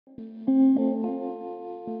Hello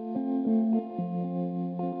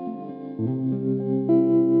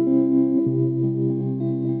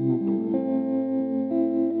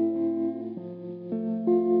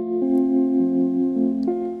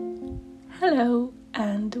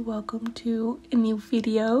and welcome to a new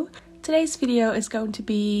video. Today's video is going to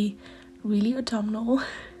be really autumnal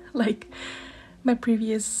like my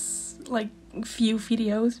previous few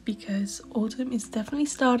videos, because autumn is definitely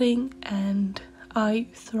starting and I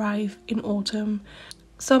thrive in autumn.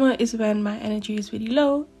 Summer is when my energy is really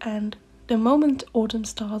low, and the moment autumn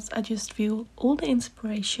starts I just feel all the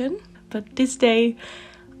inspiration. But this day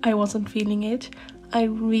I wasn't feeling it. I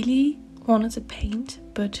really wanted to paint,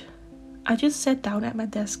 but I just sat down at my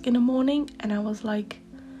desk in the morning and I was like,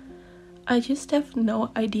 I just have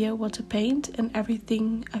no idea what to paint, and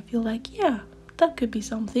everything I feel like, yeah, that could be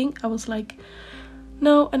something. I was like,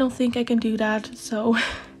 no, I don't think I can do that. So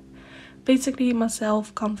basically my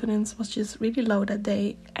self-confidence was just really low that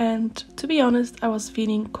day, and to be honest I was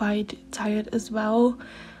feeling quite tired as well.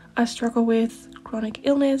 I struggle with chronic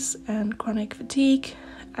illness and chronic fatigue,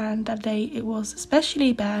 and that day it was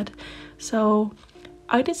especially bad. So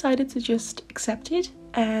I decided to just accept it,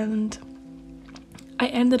 and I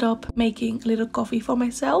ended up making a little coffee for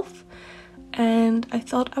myself, and I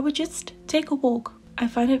thought I would just take a walk. I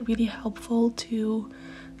find it really helpful to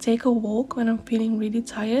take a walk when I'm feeling really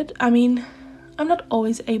tired. I mean, I'm not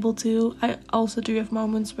always able to. I also do have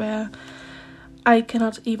moments where I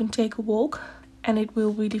cannot even take a walk, and it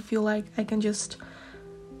will really feel like I can just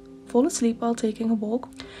fall asleep while taking a walk,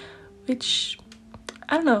 which,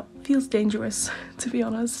 I don't know, feels dangerous to be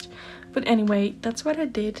honest. But anyway, that's what I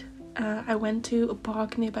did. I went to a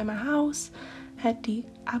park nearby my house, had the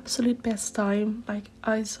absolute best time. Like,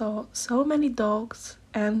 I saw so many dogs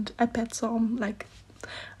and I pet some. Like,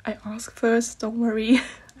 I asked first, don't worry,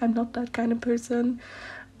 I'm not that kind of person.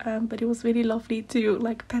 But it was really lovely to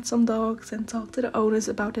like pet some dogs and talk to the owners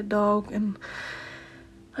about the dog, and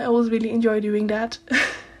I always really enjoy doing that.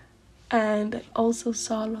 And I also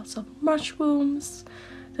saw lots of mushrooms.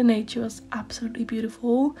 The nature was absolutely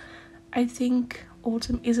beautiful. I think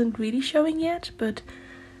autumn isn't really showing yet, but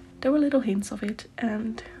there were little hints of it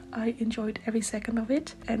and I enjoyed every second of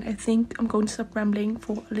it. And I think I'm going to stop rambling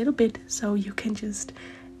for a little bit so you can just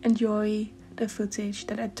enjoy the footage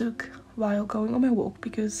that I took while going on my walk,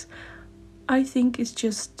 because I think it's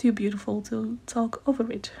just too beautiful to talk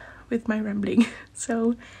over it with my rambling.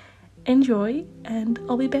 So enjoy, and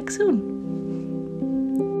I'll be back soon.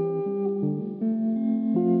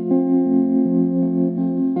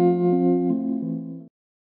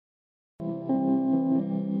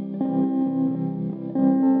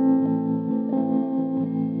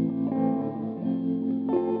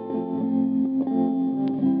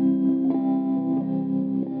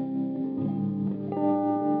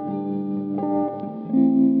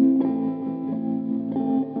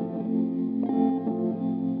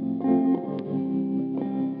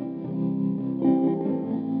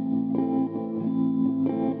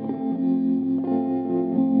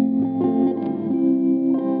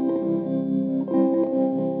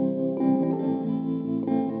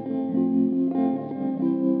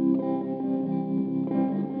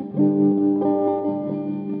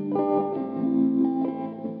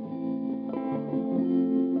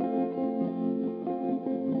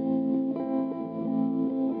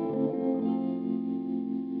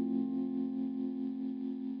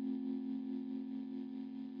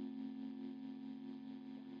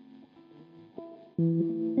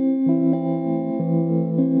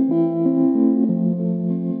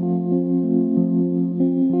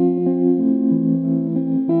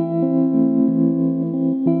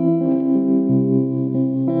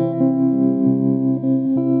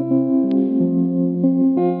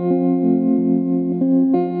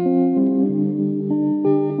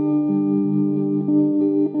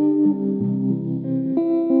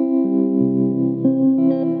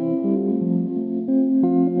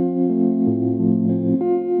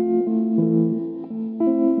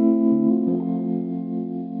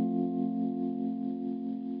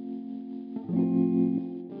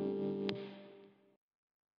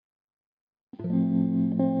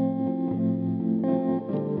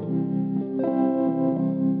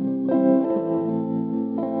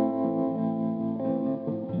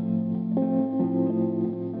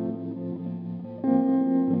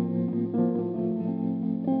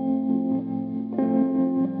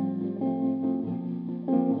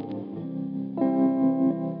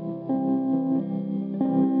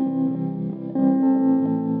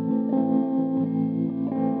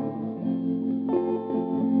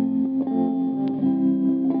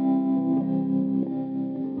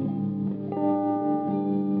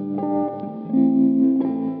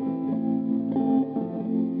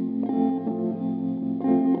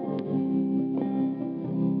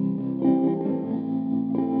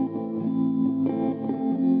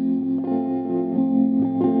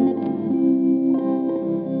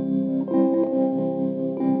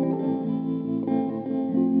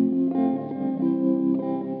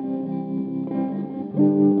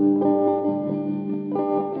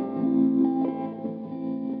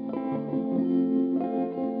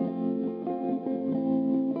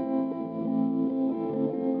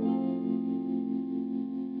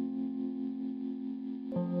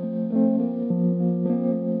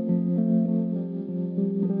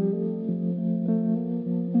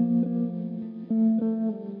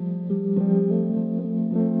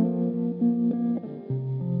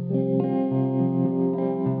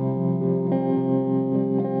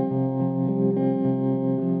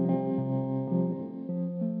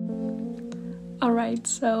 Alright,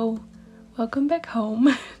 so welcome back home.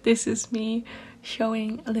 This is me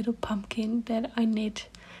showing a little pumpkin that I knit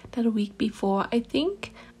that a week before, I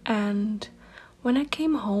think. And when I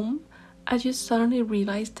came home, I just suddenly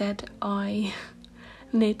realized that I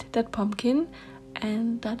knit that pumpkin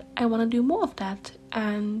and that I want to do more of that.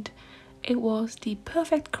 And it was the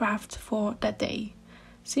perfect craft for that day.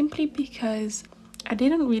 Simply because I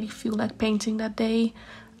didn't really feel like painting that day.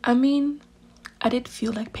 I mean, I did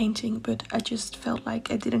feel like painting, but I just felt like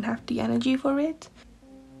I didn't have the energy for it.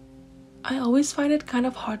 I always find it kind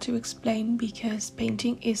of hard to explain because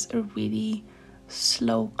painting is a really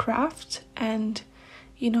slow craft, and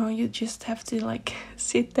you just have to like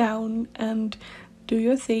sit down and do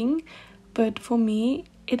your thing. But for me,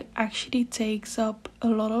 it actually takes up a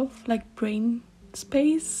lot of like brain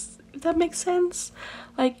space, if that makes sense.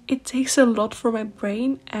 Like, it takes a lot for my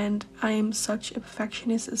brain, and I am such a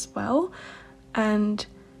perfectionist as well. And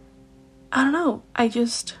I don't know, I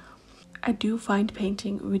do find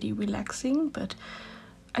painting really relaxing, but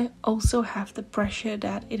I also have the pressure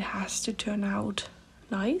that it has to turn out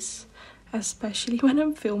nice, especially when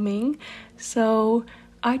I'm filming. So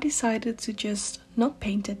I decided to just not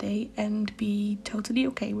paint a day and be totally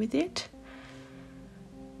okay with it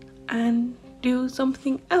and do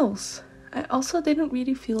something else. I also didn't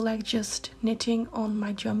really feel like just knitting on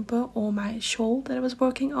my jumper or my shawl that I was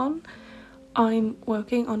working on. I'm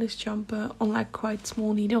working on this jumper on like quite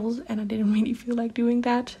small needles, and I didn't really feel like doing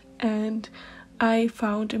that. And I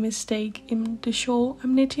found a mistake in the shawl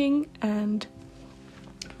I'm knitting and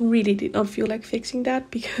really did not feel like fixing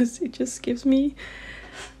that, because it just gives me,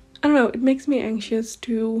 I don't know, it makes me anxious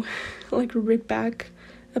to like rip back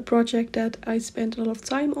a project that I spent a lot of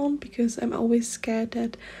time on, because I'm always scared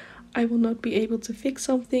that I will not be able to fix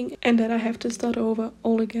something and that I have to start over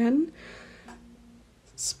all again.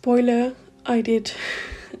 Spoiler, I did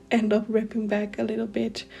end up ripping back a little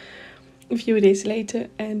bit a few days later,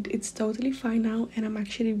 and it's totally fine now, and I'm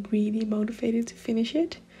actually really motivated to finish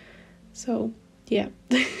it. So yeah.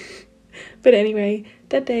 But anyway,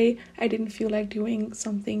 that day I didn't feel like doing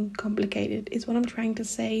something complicated, is what I'm trying to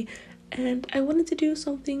say, and I wanted to do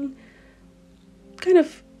something kind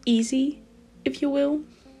of easy, if you will.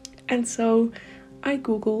 And so I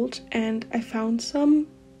googled and I found some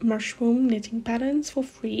mushroom knitting patterns for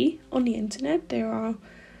free on the internet. There are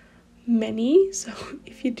many, so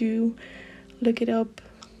if you do look it up,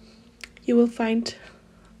 you will find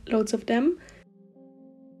loads of them.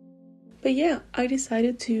 But yeah, I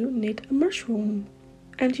decided to knit a mushroom,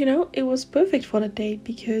 and it was perfect for the day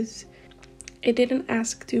because it didn't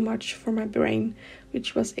ask too much for my brain,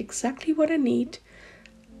 which was exactly what I need.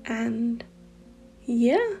 And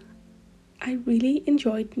yeah, I really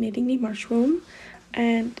enjoyed knitting the mushroom,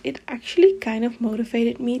 and it actually kind of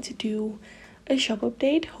motivated me to do a shop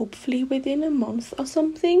update, hopefully within a month or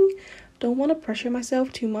something. Don't want to pressure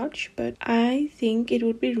myself too much, but I think it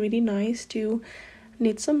would be really nice to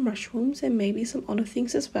knit some mushrooms and maybe some other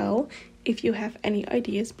things as well. If you have any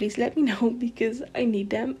ideas, please let me know, because I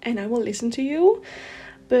need them and I will listen to you.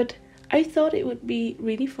 But I thought it would be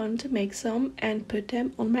really fun to make some and put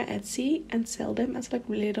them on my Etsy and sell them as like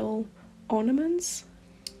little ornaments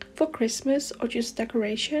for Christmas or just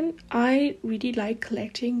decoration. I really like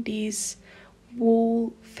collecting these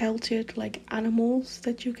wool felted like animals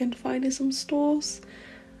that you can find in some stores.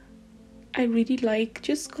 I really like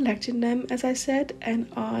just collecting them, as I said,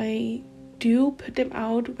 and I do put them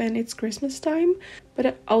out when it's Christmas time, but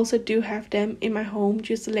I also do have them in my home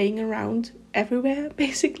just laying around everywhere,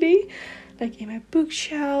 basically, like in my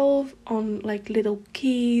bookshelf, on like little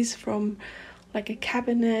keys from like a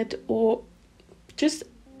cabinet, or just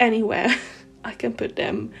anywhere I can put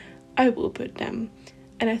them, I will put them,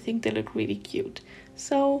 and I think they look really cute.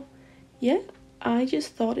 So yeah, I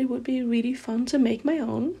just thought it would be really fun to make my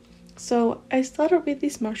own. So I started with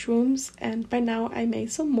these mushrooms, and by now I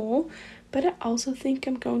made some more, but I also think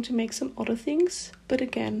I'm going to make some other things. But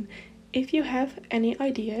again, if you have any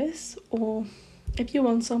ideas, or if you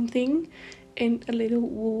want something in a little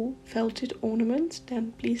wool felted ornament,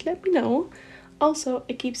 then please let me know. Also,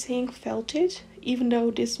 I keep saying felted, even though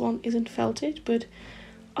this one isn't felted, but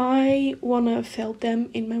I wanna felt them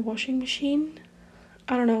in my washing machine.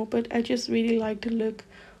 I don't know, but I just really like the look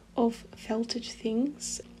of felted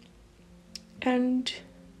things. And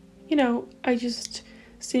I just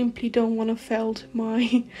simply don't want to felt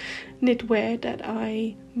my knitwear that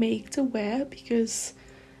I make to wear, because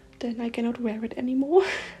then I cannot wear it anymore.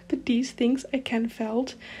 But these things I can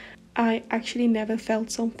felt. I actually never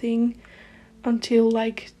felt something until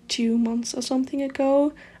like 2 months or something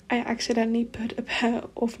ago. I accidentally put a pair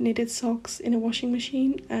of knitted socks in a washing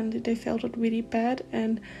machine and they felt it really bad,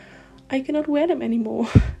 and I cannot wear them anymore.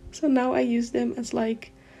 So now I use them as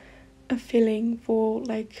like a filling for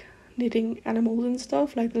like knitting animals and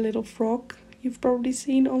stuff, like the little frog you've probably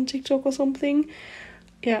seen on TikTok or something.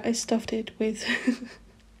 Yeah, I stuffed it with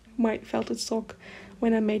my felted sock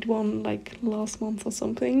when I made one like last month or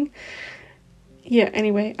something. Yeah,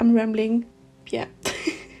 anyway, I'm rambling. Yeah.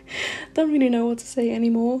 Don't really know what to say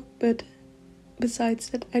anymore, but besides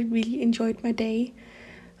that, I really enjoyed my day.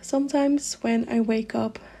 Sometimes when I wake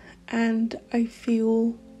up and I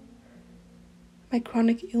feel my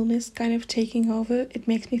chronic illness kind of taking over, it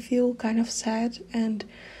makes me feel kind of sad, and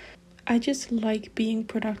I just like being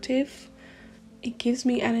productive. It gives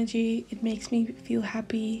me energy, it makes me feel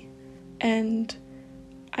happy, and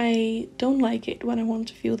I don't like it when I want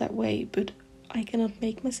to feel that way, but I cannot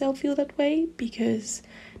make myself feel that way because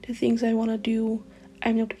the things I want to do,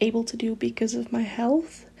 I'm not able to do because of my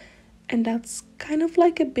health, and that's kind of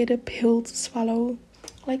like a bitter pill to swallow.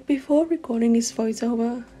 Like before recording this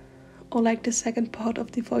voiceover, or like the second part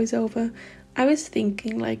of the voiceover, I was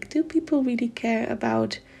thinking like, do people really care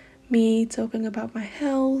about me talking about my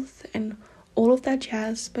health and all of that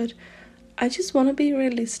jazz? But I just want to be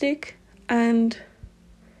realistic, and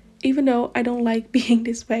even though I don't like being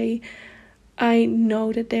this way, I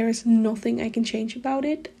know that there is nothing I can change about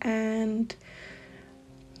it, and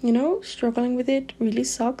you know, struggling with it really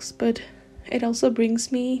sucks, but it also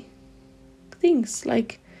brings me things.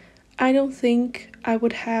 Like, I don't think I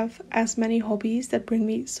would have as many hobbies that bring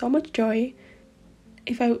me so much joy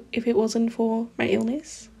if it wasn't for my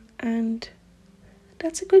illness, and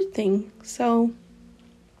that's a good thing. So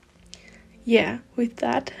yeah, with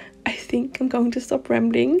that, I think I'm going to stop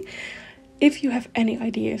rambling. If you have any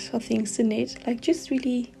ideas for things to knit, like just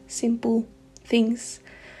really simple things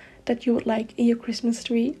that you would like in your Christmas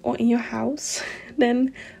tree or in your house,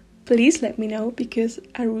 then please let me know, because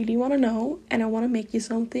I really want to know, and I want to make you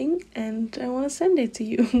something, and I want to send it to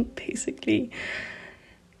you, basically.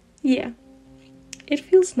 Yeah, it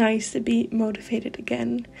feels nice to be motivated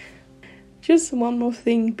again. Just one more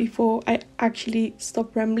thing before I actually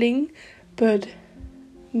stop rambling, but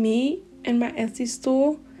me and my Etsy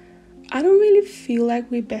store, I don't really feel like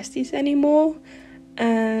we're besties anymore.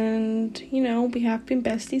 And, you know, we have been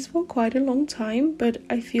besties for quite a long time, but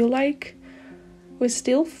I feel like we're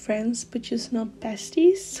still friends, but just not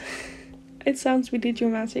besties. It sounds really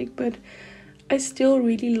dramatic, but I still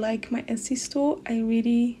really like my Etsy store. I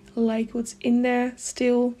really like what's in there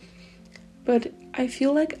still. But I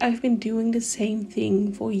feel like I've been doing the same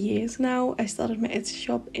thing for years now. I started my Etsy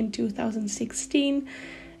shop in 2016.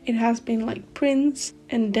 It has been like prints,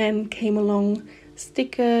 and then came along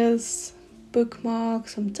stickers,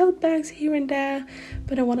 bookmarks, some tote bags here and there,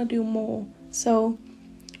 but I want to do more. So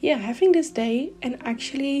yeah, having this day and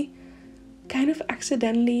actually kind of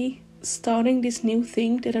accidentally starting this new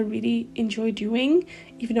thing that I really enjoy doing,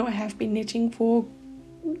 even though I have been knitting for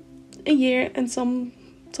a year and some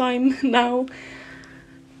time now,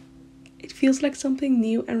 it feels like something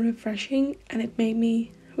new and refreshing, and it made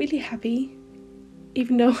me really happy,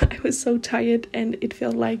 even though I was so tired and it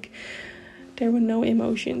felt like there were no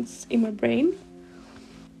emotions in my brain.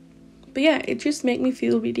 But yeah, it just made me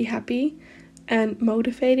feel really happy and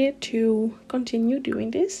motivated to continue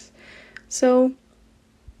doing this. So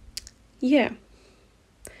yeah,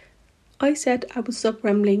 I said I would stop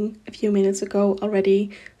rambling a few minutes ago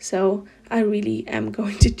already, so I really am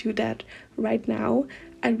going to do that right now.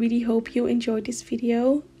 I really hope you enjoyed this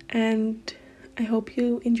video, and I hope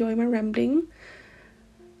you enjoy my rambling.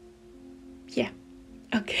 Yeah,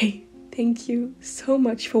 okay, thank you so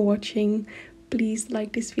much for watching. Please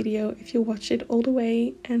like this video if you watched it all the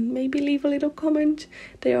way, and maybe leave a little comment.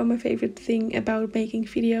 They are my favorite thing about making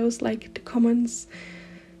videos, like the comments.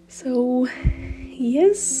 So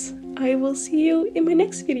yes, I will see you in my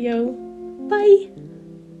next video. Bye!